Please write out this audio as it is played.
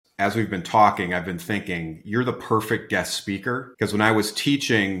as we've been talking, I've been thinking you're the perfect guest speaker because when I was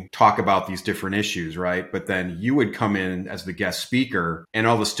teaching, talk about these different issues, right? But then you would come in as the guest speaker and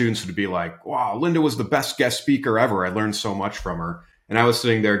all the students would be like, wow, Linda was the best guest speaker ever. I learned so much from her. And I was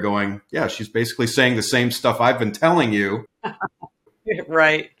sitting there going, yeah, she's basically saying the same stuff I've been telling you.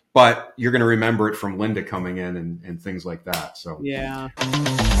 Right. But you're going to remember it from Linda coming in and things like that. So, yeah.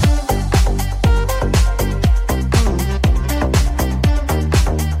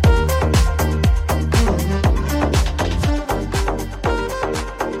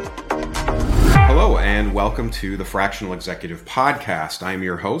 Hello, and welcome to the Fractional Executive Podcast. I'm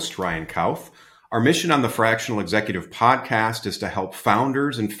your host, Ryan Kauth. Our mission on the Fractional Executive Podcast is to help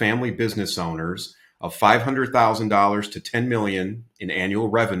founders and family business owners of $500,000 to $10 million in annual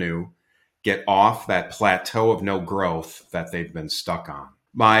revenue get off that plateau of no growth that they've been stuck on.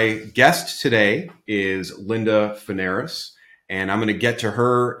 My guest today is Linda Fanaras, and I'm going to get to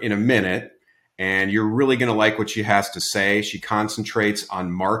her in a minute, and you're really going to like what she has to say. She concentrates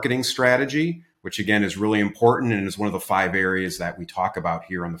on marketing strategy, which again is really important and is one of the 5 areas that we talk about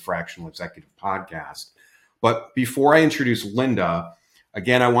here on the Fractional Executive Podcast. But before I introduce Linda,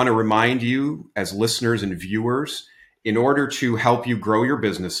 again, I want to remind you as listeners and viewers, in order to help you grow your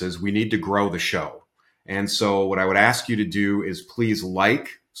businesses, we need to grow the show. And so what I would ask you to do is please like,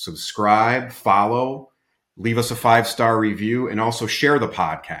 subscribe, follow, leave us a 5-star review, and also share the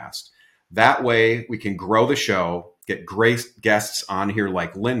podcast. That way we can grow the show, get great guests on here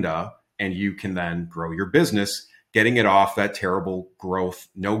like Linda, and you can then grow your business, getting it off that terrible growth,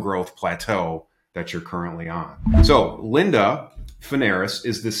 no growth plateau that you're currently on. So Linda Fanaras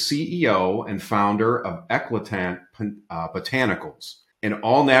is the CEO and founder of Eclatant Botanicals, an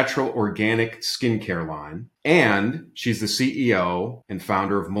all-natural organic skincare line. And she's the CEO and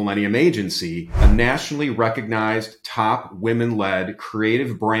founder of Millennium Agency, a nationally recognized top women-led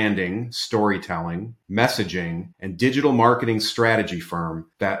creative branding, storytelling, messaging, and digital marketing strategy firm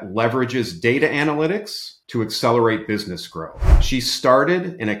that leverages data analytics to accelerate business growth. She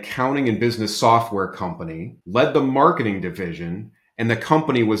started an accounting and business software company, led the marketing division, and the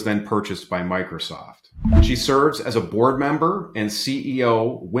company was then purchased by Microsoft. She serves as a board member and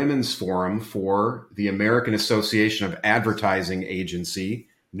CEO Women's Forum for the American Association of Advertising Agency,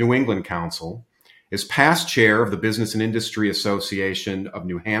 New England Council, is past chair of the Business and Industry Association of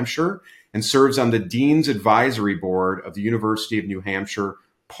New Hampshire, and serves on the Dean's Advisory Board of the University of New Hampshire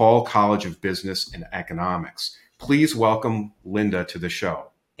Paul College of Business and Economics. Please welcome Linda to the show.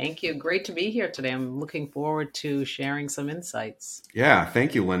 Thank you. Great to be here today. I'm looking forward to sharing some insights. Yeah,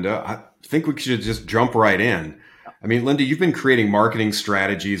 thank you, Linda. I think we should just jump right in. I mean, Linda, you've been creating marketing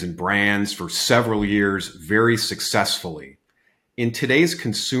strategies and brands for several years very successfully. In today's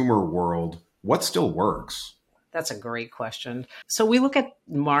consumer world, what still works? That's a great question. So we look at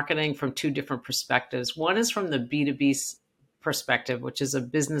marketing from 2 different perspectives. One is from the B2B perspective, which is a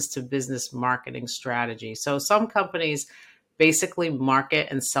business-to-business marketing strategy. So some companies basically market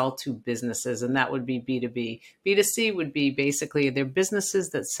and sell to businesses, and that would be B2B. B2C would be basically they're businesses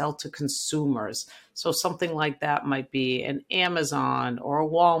that sell to consumers. So something like that might be an Amazon or a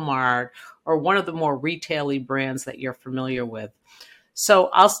Walmart or one of the more retail-y brands that you're familiar with. So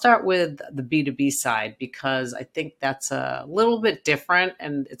I'll start with the B2B side because I think that's a little bit different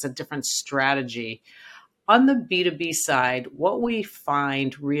and it's a different strategy. On the B2B side, what we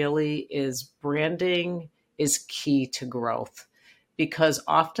find really is branding is key to growth because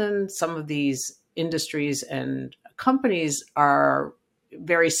often some of these industries and companies are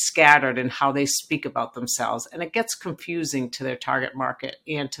very scattered in how they speak about themselves, and it gets confusing to their target market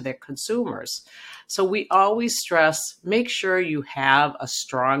and to their consumers. So we always stress, make sure you have a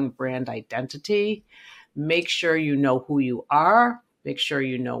strong brand identity, make sure you know who you are, make sure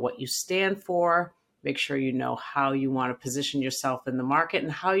you know what you stand for, make sure you know how you want to position yourself in the market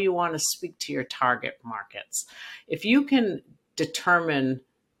and how you want to speak to your target markets. If you can determine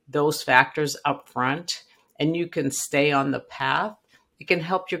those factors up front and you can stay on the path, it can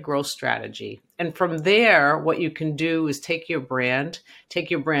help your growth strategy. And from there, what you can do is take your brand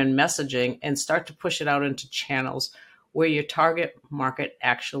messaging and start to push it out into channels where your target market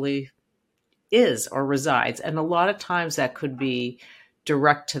actually is or resides. And a lot of times that could be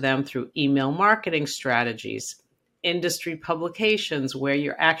direct to them through email marketing strategies, industry publications where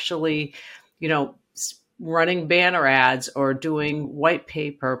you're actually, running banner ads or doing white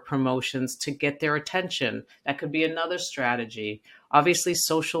paper promotions to get their attention. That could be another strategy. Obviously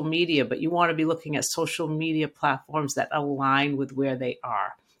social media, but you want to be looking at social media platforms that align with where they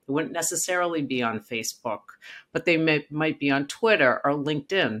are. It wouldn't necessarily be on Facebook, but they might be on Twitter or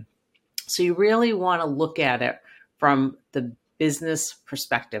LinkedIn. So you really want to look at it from the business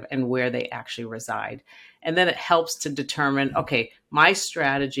perspective and where they actually reside. And then it helps to determine, okay, my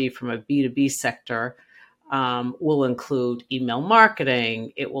strategy from a B2B sector will include email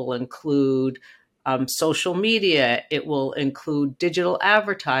marketing. It will include social media. It will include digital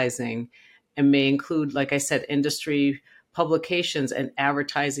advertising, and may include, like I said, industry publications and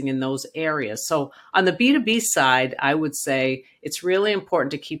advertising in those areas. So on the B2B side, I would say it's really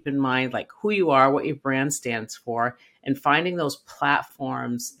important to keep in mind like who you are, what your brand stands for, and finding those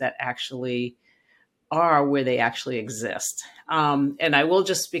platforms that actually are where they actually exist. And I will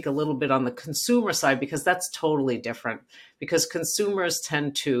just speak a little bit on the consumer side because that's totally different, because consumers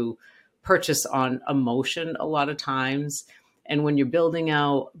tend to purchase on emotion a lot of times. And when you're building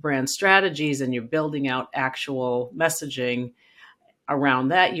out brand strategies and you're building out actual messaging around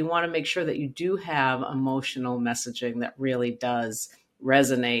that, you want to make sure that you do have emotional messaging that really does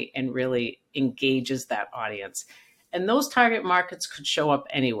resonate and really engages that audience. And those target markets could show up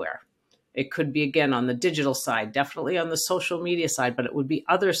anywhere. It could be, again, on the digital side, definitely on the social media side, but it would be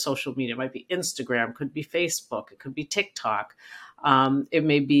other social media. It might be Instagram, could be Facebook, it could be TikTok. It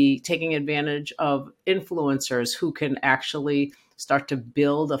may be taking advantage of influencers who can actually start to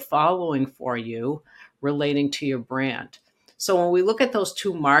build a following for you relating to your brand. So when we look at those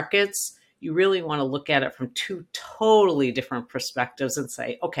two markets, you really want to look at it from two totally different perspectives and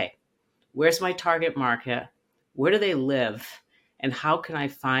say, okay, where's my target market? Where do they live? And how can I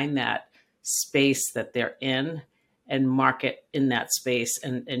find that space that they're in and market in that space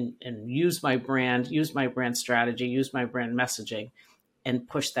and use my brand strategy, use my brand messaging, and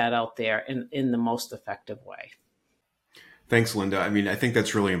push that out there in the most effective way. Thanks, Linda. I mean, I think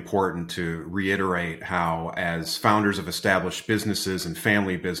that's really important to reiterate how, as founders of established businesses and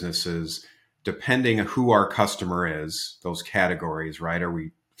family businesses, depending on who our customer is, those categories, right? Are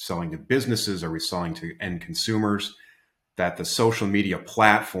we selling to businesses? Are we selling to end consumers? That the social media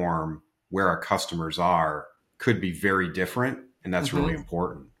platform where our customers are could be very different. And that's really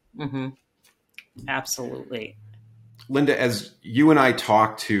important. Mm-hmm. Absolutely. Linda, as you and I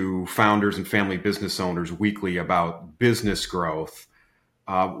talk to founders and family business owners weekly about business growth,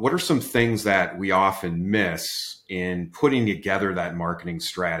 what are some things that we often miss in putting together that marketing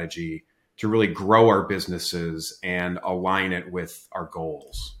strategy to really grow our businesses and align it with our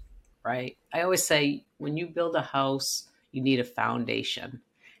goals? Right. I always say when you build a house, you need a foundation.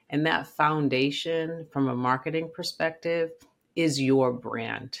 And that foundation, from a marketing perspective, is your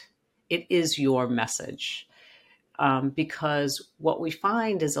brand. It is your message. Because what we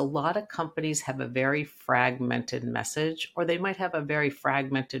find is a lot of companies have a very fragmented message, or they might have a very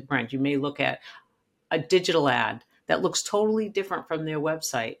fragmented brand. You may look at a digital ad that looks totally different from their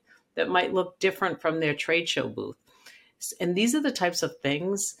website, that might look different from their trade show booth. And these are the types of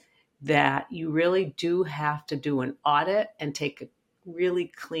things that you really do have to do an audit and take a really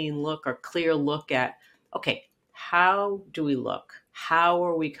clean look or clear look at, okay, how do we look? How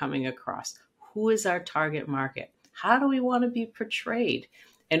are we coming across? Who is our target market? How do we want to be portrayed?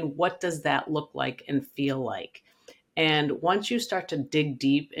 And what does that look like and feel like? And once you start to dig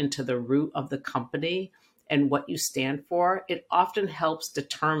deep into the root of the company and what you stand for, it often helps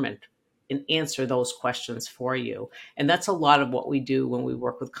determine and answer those questions for you. And that's a lot of what we do when we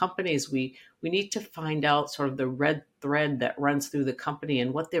work with companies. We need to find out sort of the red thread that runs through the company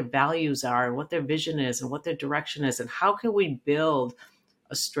and what their values are and what their vision is and what their direction is, and how can we build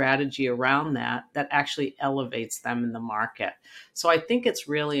a strategy around that actually elevates them in the market. So I think it's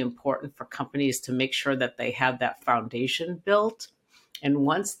really important for companies to make sure that they have that foundation built. And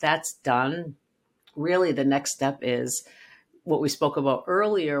once that's done, really the next step is what we spoke about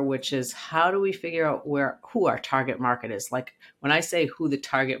earlier, which is how do we figure out who our target market is? Like when I say who the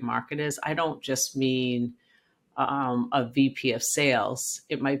target market is, I don't just mean a VP of sales.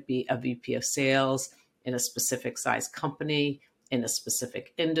 It might be a VP of sales in a specific size company, in a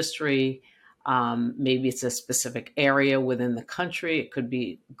specific industry. Maybe it's a specific area within the country. It could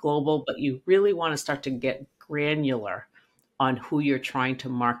be global, but you really want to start to get granular on who you're trying to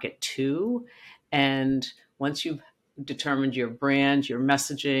market to. And once you've determined your brand, your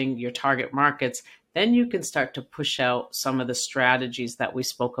messaging, your target markets, then you can start to push out some of the strategies that we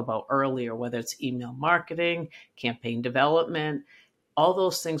spoke about earlier, whether it's email marketing, campaign development. All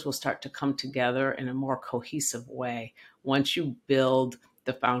those things will start to come together in a more cohesive way once you build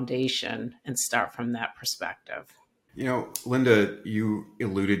the foundation and start from that perspective. You know, Linda, you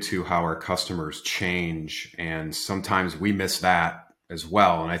alluded to how our customers change, and sometimes we miss that as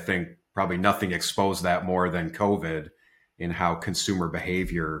well. And I think probably nothing exposed that more than COVID in how consumer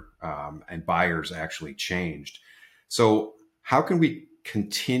behavior and buyers actually changed. So how can we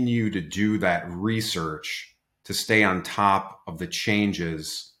continue to do that research to stay on top of the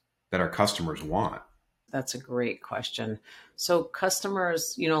changes that our customers want? That's a great question. So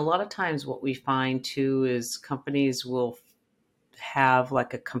customers, a lot of times what we find too is companies will have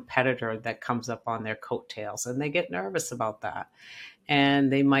like a competitor that comes up on their coattails and they get nervous about that.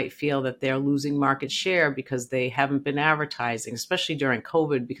 And they might feel that they're losing market share because they haven't been advertising, especially during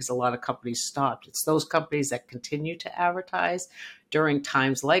COVID, because a lot of companies stopped. It's those companies that continue to advertise during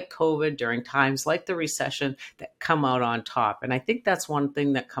times like COVID, during times like the recession, that come out on top. And I think that's one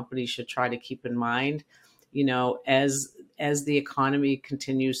thing that companies should try to keep in mind, as the economy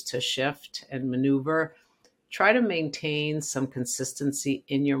continues to shift and maneuver. Try to maintain some consistency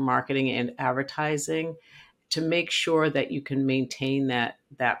in your marketing and advertising to make sure that you can maintain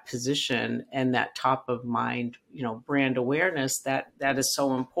that position and that top of mind, brand awareness that is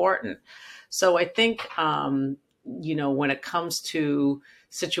so important. So I think, when it comes to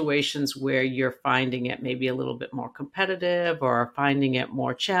situations where you're finding it maybe a little bit more competitive or finding it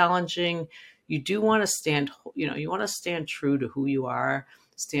more challenging, you do want to stand true to who you are,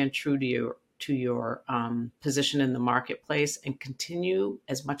 stand true to your position in the marketplace, and continue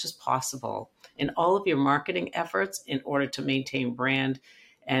as much as possible in all of your marketing efforts in order to maintain brand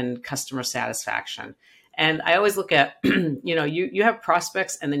and customer satisfaction. And I always look at, you have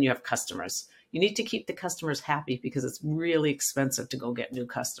prospects and then you have customers. You need to keep the customers happy because it's really expensive to go get new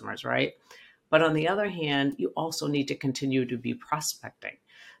customers, right? But on the other hand, you also need to continue to be prospecting.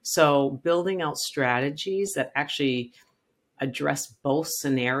 So building out strategies that actually address both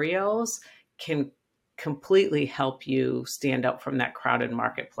scenarios can completely help you stand out from that crowded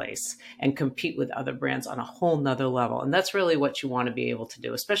marketplace and compete with other brands on a whole nother level. And that's really what you want to be able to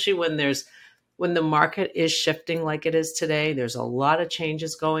do, especially when the market is shifting like it is today. There's a lot of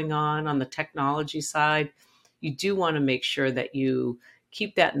changes going on the technology side. You do want to make sure that you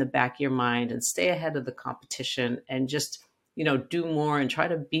keep that in the back of your mind and stay ahead of the competition and just do more and try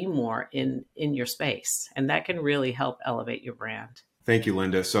to be more in your space. And that can really help elevate your brand. Thank you,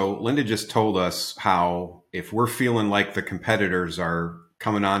 Linda. So Linda just told us how if we're feeling like the competitors are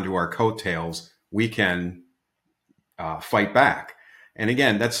coming onto our coattails, we can fight back. And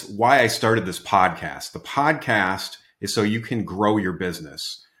again, that's why I started this podcast. The podcast is so you can grow your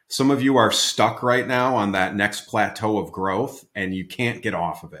business. Some of you are stuck right now on that next plateau of growth and you can't get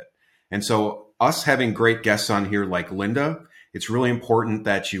off of it. And so us having great guests on here like Linda, it's really important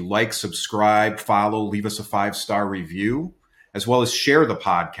that you like, subscribe, follow, leave us a 5-star review, as well as share the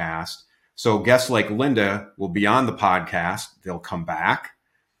podcast. So guests like Linda will be on the podcast. They'll come back.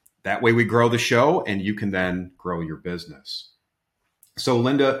 That way we grow the show and you can then grow your business. So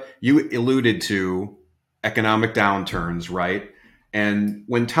Linda, you alluded to economic downturns, right? And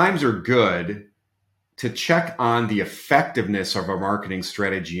when times are good, to check on the effectiveness of our marketing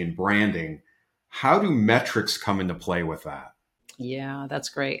strategy and branding, how do metrics come into play with that? Yeah, that's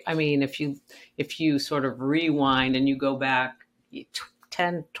great. I mean, if you sort of rewind and you go back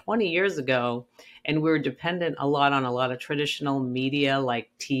 10, 20 years ago, and we're dependent a lot on a lot of traditional media like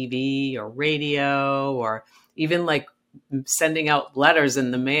TV or radio, or even like sending out letters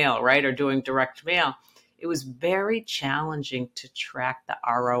in the mail, right? Or doing direct mail. It was very challenging to track the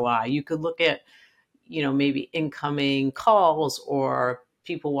ROI. You could look at, maybe incoming calls or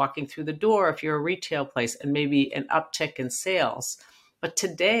people walking through the door if you're a retail place, and maybe an uptick in sales. But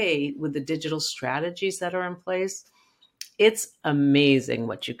today, with the digital strategies that are in place, it's amazing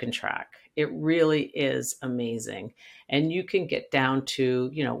what you can track. It really is amazing. And you can get down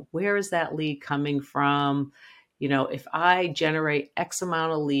to, where is that lead coming from? If I generate X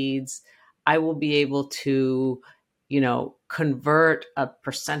amount of leads, I will be able to, convert a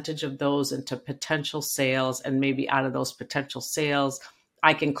percentage of those into potential sales. And maybe out of those potential sales,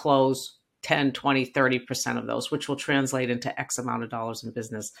 I can close 10, 20, 30% of those, which will translate into X amount of dollars in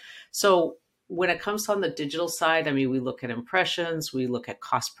business. So when it comes on the digital side, I mean, we look at impressions, we look at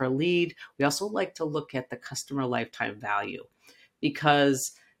cost per lead. We also like to look at the customer lifetime value,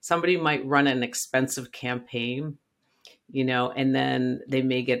 because somebody might run an expensive campaign, and then they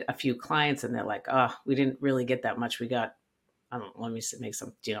may get a few clients and they're like, oh, we didn't really get that much. We got, let me make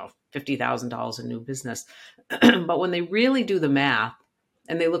some, $50,000 in new business. But when they really do the math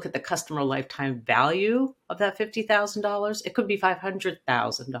and they look at the customer lifetime value of that $50,000, it could be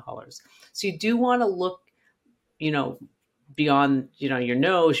 $500,000. So you do want to look, beyond, your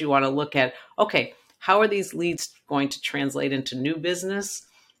nose. You want to look at, okay, how are these leads going to translate into new business?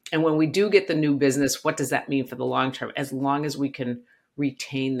 And when we do get the new business, what does that mean for the long term, as long as we can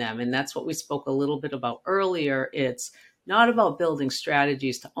retain them? And that's what we spoke a little bit about earlier. It's not about building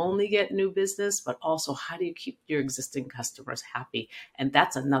strategies to only get new business, but also how do you keep your existing customers happy? And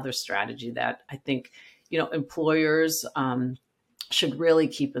that's another strategy that I think, employers should really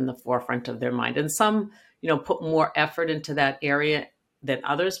keep in the forefront of their mind. And some, put more effort into that area than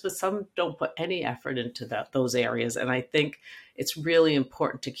others, but some don't put any effort into those areas. And I think it's really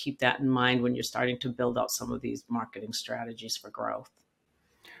important to keep that in mind when you're starting to build out some of these marketing strategies for growth.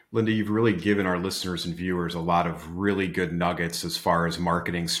 Linda, you've really given our listeners and viewers a lot of really good nuggets as far as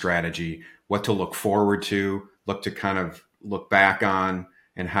marketing strategy, what to look forward to, look back on,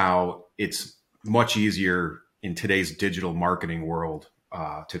 and how it's much easier in today's digital marketing world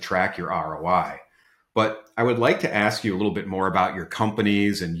to track your ROI. But I would like to ask you a little bit more about your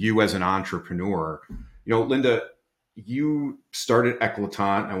companies and you as an entrepreneur. Linda, you started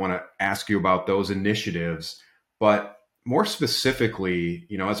Eclatant. I want to ask you about those initiatives, but more specifically,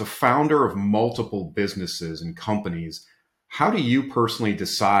 as a founder of multiple businesses and companies, how do you personally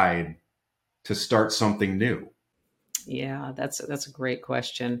decide to start something new? Yeah, that's a great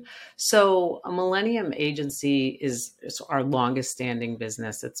question. So, a Millennium Agency is our longest standing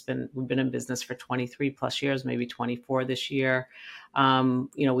business. We've been in business for 23 plus years, maybe 24 this year.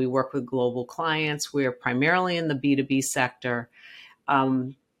 We work with global clients. We're primarily in the B2B sector.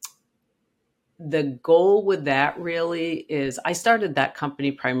 The goal with that really is I started that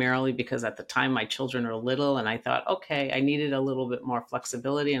company primarily because at the time my children were little and I thought, okay, I needed a little bit more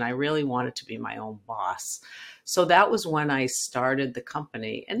flexibility and I really wanted to be my own boss. So that was when I started the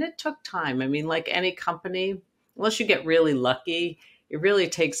company, and it took time. I mean, like any company, unless you get really lucky, it really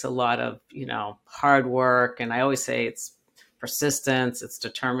takes a lot of, hard work. And I always say it's persistence, it's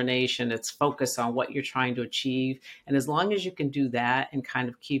determination, it's focus on what you're trying to achieve. And as long as you can do that and kind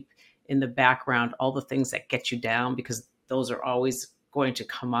of keep in the background all the things that get you down, because those are always going to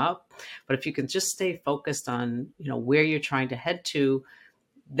come up. But if you can just stay focused on, where you're trying to head to,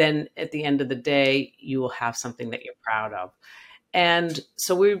 then at the end of the day, you will have something that you're proud of. And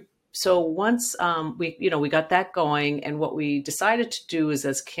so once we got that going, and what we decided to do is,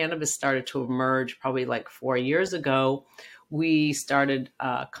 as cannabis started to emerge, probably like 4 years ago, we started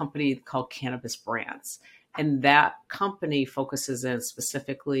a company called Cannabis Brands. And that company focuses in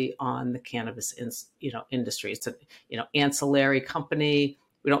specifically on the cannabis, industry. It's a, ancillary company.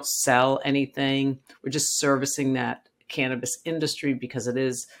 We don't sell anything. We're just servicing that cannabis industry because it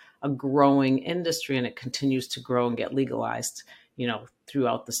is a growing industry and it continues to grow and get legalized,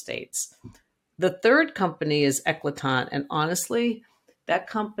 throughout the states. The third company is Eclatant. And honestly, that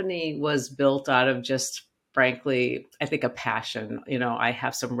company was built out of just, frankly, I think a passion. I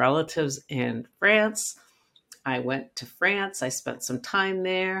have some relatives in France. I went to France. I spent some time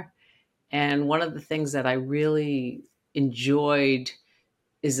there. And one of the things that I really enjoyed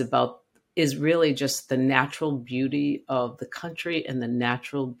is really just the natural beauty of the country and the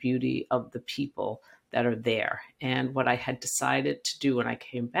natural beauty of the people that are there. And what I had decided to do when I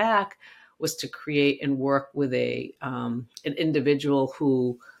came back was to create and work with an individual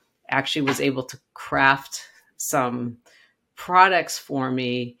who actually was able to craft some products for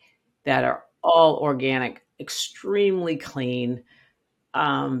me that are all organic, extremely clean,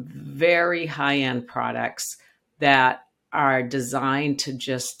 very high-end products that are designed to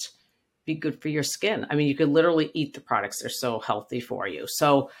just be good for your skin. I mean, you could literally eat the products. They're so healthy for you.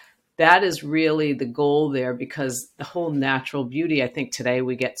 So that is really the goal there, because the whole natural beauty, I think today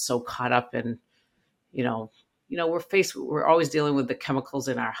we get so caught up in, we're always dealing with the chemicals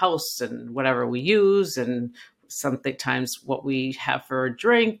in our house and whatever we use, and sometimes what we have for a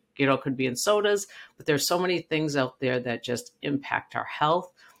drink, could be in sodas, but there's so many things out there that just impact our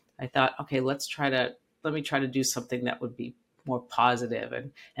health. I thought, okay, let me try to do something that would be more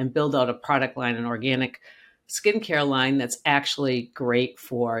positive and build out a product line, an organic skincare line that's actually great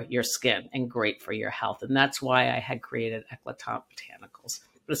for your skin and great for your health. And that's why I had created Eclatant Botanicals.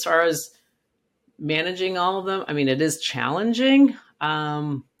 But as far as managing all of them, I mean, it is challenging,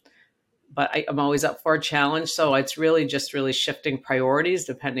 but I'm always up for a challenge. So it's really shifting priorities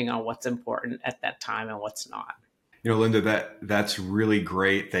depending on what's important at that time and what's not. Linda, that's really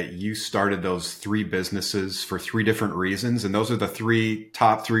great that you started those 3 businesses for 3 different reasons. And those are the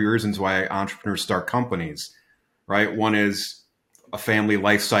top three reasons why entrepreneurs start companies, right? One is a family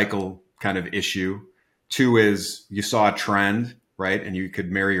life cycle kind of issue. 2 is you saw a trend, right? And you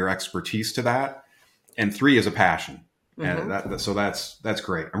could marry your expertise to that. And 3 is a passion. Mm-hmm. And so that's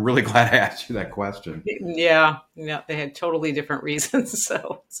great. I'm really glad I asked you that question. Yeah, they had totally different reasons.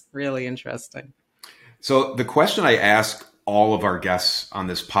 So it's really interesting. So the question I ask all of our guests on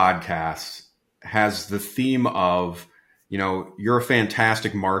this podcast has the theme of, you're a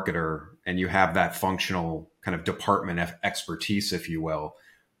fantastic marketer and you have that functional kind of department of expertise, if you will.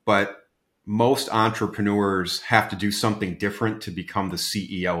 But most entrepreneurs have to do something different to become the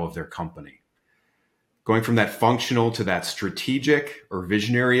CEO of their company. going from that functional to that strategic or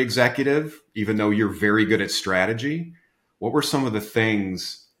visionary executive, even though you're very good at strategy, what were some of the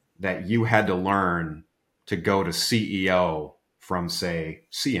things that you had to learn to go to CEO from, say,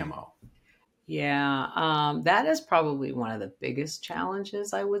 CMO? Yeah, that is probably one of the biggest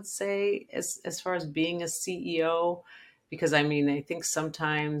challenges, I would say, as far as being a CEO, because I mean, I think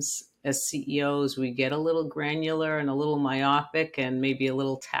sometimes as CEOs we get a little granular and a little myopic and maybe a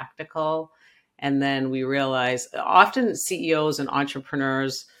little tactical, and then we realize often CEOs and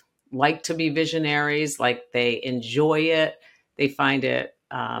entrepreneurs like to be visionaries, like they enjoy it, they find it,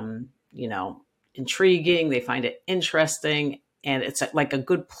 intriguing, they find it interesting, and it's like a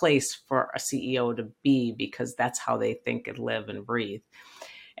good place for a CEO to be because that's how they think and live and breathe.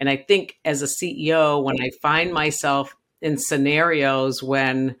 And I think as a CEO, when I find myself in scenarios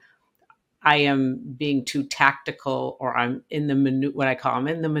when I am being too tactical or I'm in the what I call I'm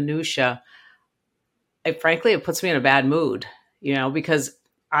in the minutia, frankly, it puts me in a bad mood, because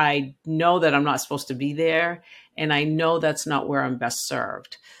I know that I'm not supposed to be there and I know that's not where I'm best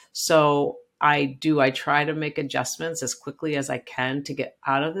served. So I try to make adjustments as quickly as I can to get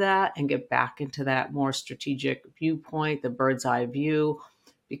out of that and get back into that more strategic viewpoint, the bird's eye view,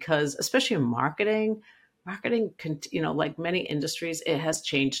 because especially in marketing, like many industries, it has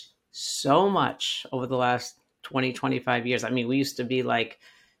changed so much over the last 20, 25 years. I mean, we used to be like,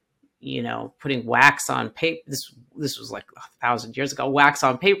 putting wax on paper. This was like 1,000 years ago, wax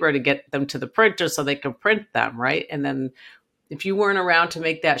on paper to get them to the printer so they could print them, right? And then if you weren't around to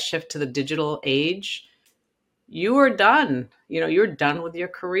make that shift to the digital age, you were done. You're done with your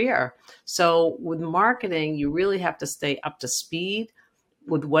career. So with marketing, you really have to stay up to speed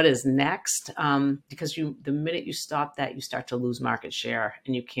with what is next, because the minute you stop that, you start to lose market share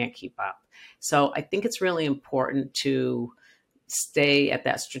and you can't keep up. So I think it's really important to stay at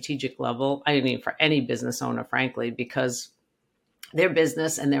that strategic level. I mean, for any business owner, frankly, because their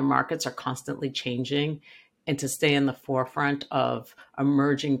business and their markets are constantly changing, and to stay in the forefront of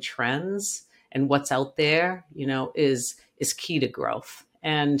emerging trends and what's out there, is key to growth.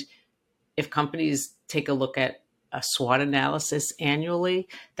 And if companies take a look at a SWOT analysis annually,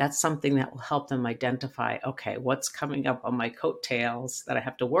 that's something that will help them identify, okay, what's coming up on my coattails that I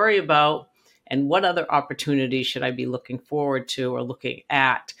have to worry about, and what other opportunities should I be looking forward to or looking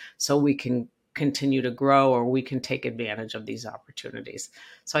at so we can continue to grow or we can take advantage of these opportunities.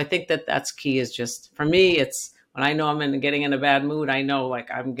 So I think that that's key. Is just, for me, it's when I know I'm getting in a bad mood, I know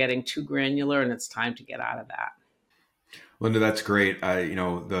like I'm getting too granular and it's time to get out of that. Linda, that's great.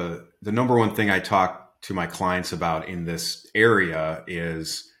 The number one thing I talk to my clients about in this area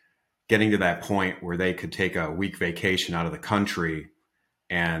is getting to that point where they could take a week vacation out of the country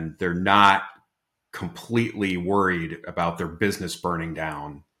and they're not completely worried about their business burning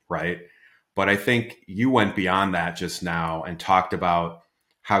down, right? But I think you went beyond that just now and talked about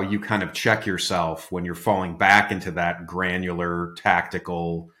how you kind of check yourself when you're falling back into that granular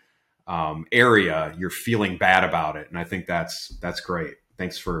tactical area. You're feeling bad about it, and I think that's great.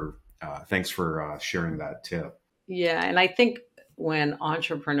 Thanks for sharing that tip. Yeah, and I think when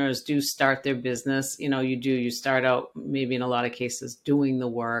entrepreneurs do start their business, you start out maybe in a lot of cases doing the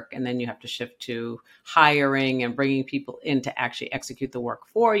work, and then you have to shift to hiring and bringing people in to actually execute the work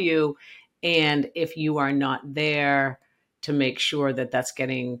for you. And if you are not there to make sure that that's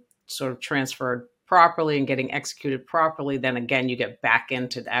getting sort of transferred properly and getting executed properly, then again you get back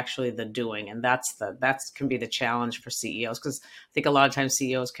into actually the doing, and that can be the challenge for CEOs, because I think a lot of times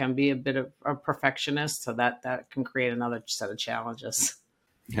CEOs can be a bit of a perfectionist, so that can create another set of challenges.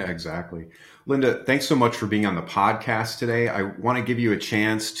 Yeah, exactly. Linda, thanks so much for being on the podcast today. I want to give you a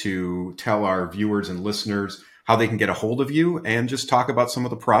chance to tell our viewers and listeners how they can get a hold of you and just talk about some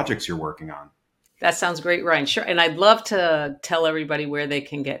of the projects you're working on. That sounds great, Ryan. Sure. And I'd love to tell everybody where they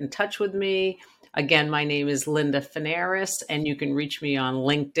can get in touch with me. Again, my name is Linda Fanaras, and you can reach me on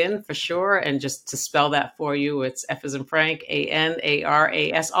LinkedIn for sure. And just to spell that for you, it's F as in Frank,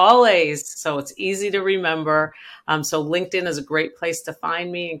 Anaras, always. So it's easy to remember. So LinkedIn is a great place to find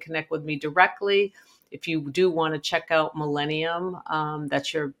me and connect with me directly. If you do want to check out Millennium,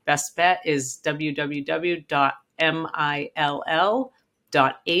 that's your best bet, is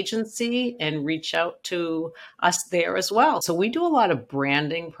www.mill.agency, and reach out to us there as well. So we do a lot of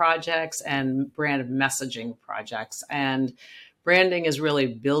branding projects and brand messaging projects. And branding is really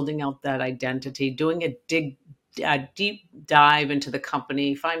building out that identity, doing a deep dive into the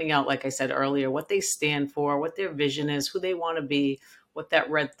company, finding out, like I said earlier, what they stand for, what their vision is, who they want to be, what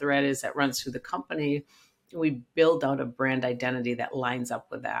that red thread is that runs through the company. We build out a brand identity that lines up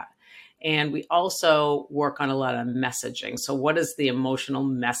with that. And we also work on a lot of messaging. So what is the emotional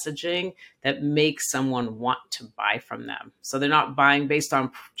messaging that makes someone want to buy from them? So they're not buying based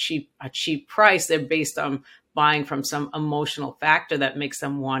on a cheap price. They're based on buying from some emotional factor that makes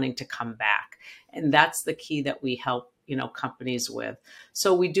them wanting to come back. And that's the key that we help, companies with.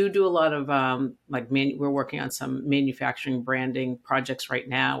 So we do a lot of we're working on some manufacturing branding projects right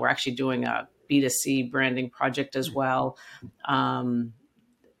now. We're actually doing a B2C branding project as well. In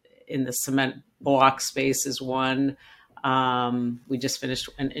the cement block space is one. We just finished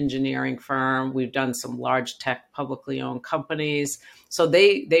an engineering firm. We've done some large tech publicly owned companies. So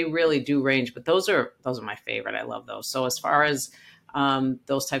they really do range, but those are my favorite. I love those. So as far as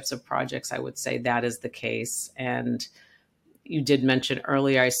those types of projects, I would say that is the case. And you did mention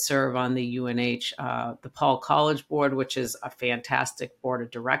earlier, I serve on the UNH, the Paul College Board, which is a fantastic board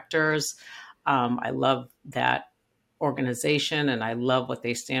of directors. I love that organization and I love what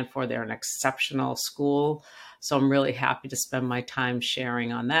they stand for. They're an exceptional school. So I'm really happy to spend my time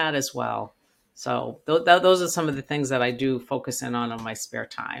sharing on that as well. So those are some of the things that I do focus in on my spare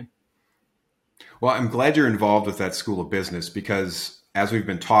time. Well, I'm glad you're involved with that School of Business because as we've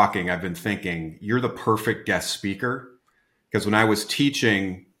been talking, I've been thinking you're the perfect guest speaker. Because when I was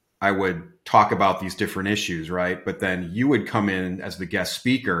teaching, I would talk about these different issues, right? But then you would come in as the guest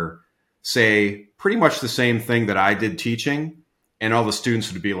speaker, say pretty much the same thing that I did teaching. And all the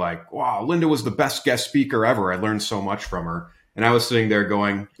students would be like, wow, Linda was the best guest speaker ever. I learned so much from her. And I was sitting there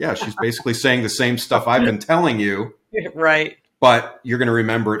going, yeah, she's basically saying the same stuff I've been telling you. Right. But you're going to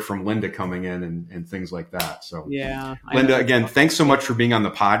remember it from Linda coming in and things like that. So, yeah, Linda, again, thanks so much for being on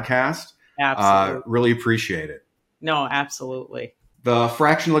the podcast. Absolutely. Really appreciate it. No, absolutely. The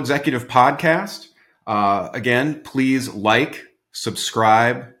Fractional Executive Podcast. Again, please like,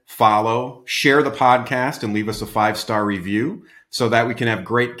 subscribe, follow, share the podcast, and leave us a 5-star review so that we can have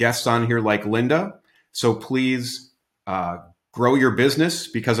great guests on here like Linda. So please grow your business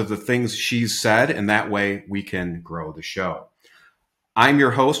because of the things she's said, and that way we can grow the show. I'm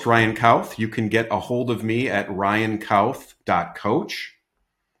your host, Ryan Kauth. You can get a hold of me at ryankauth.coach.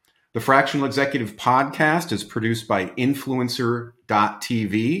 The Fractional Executive Podcast is produced by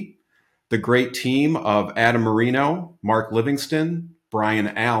Influencer.tv. The great team of Adam Marino, Mark Livingston, Brian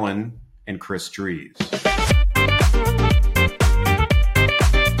Allen, and Chris Dries.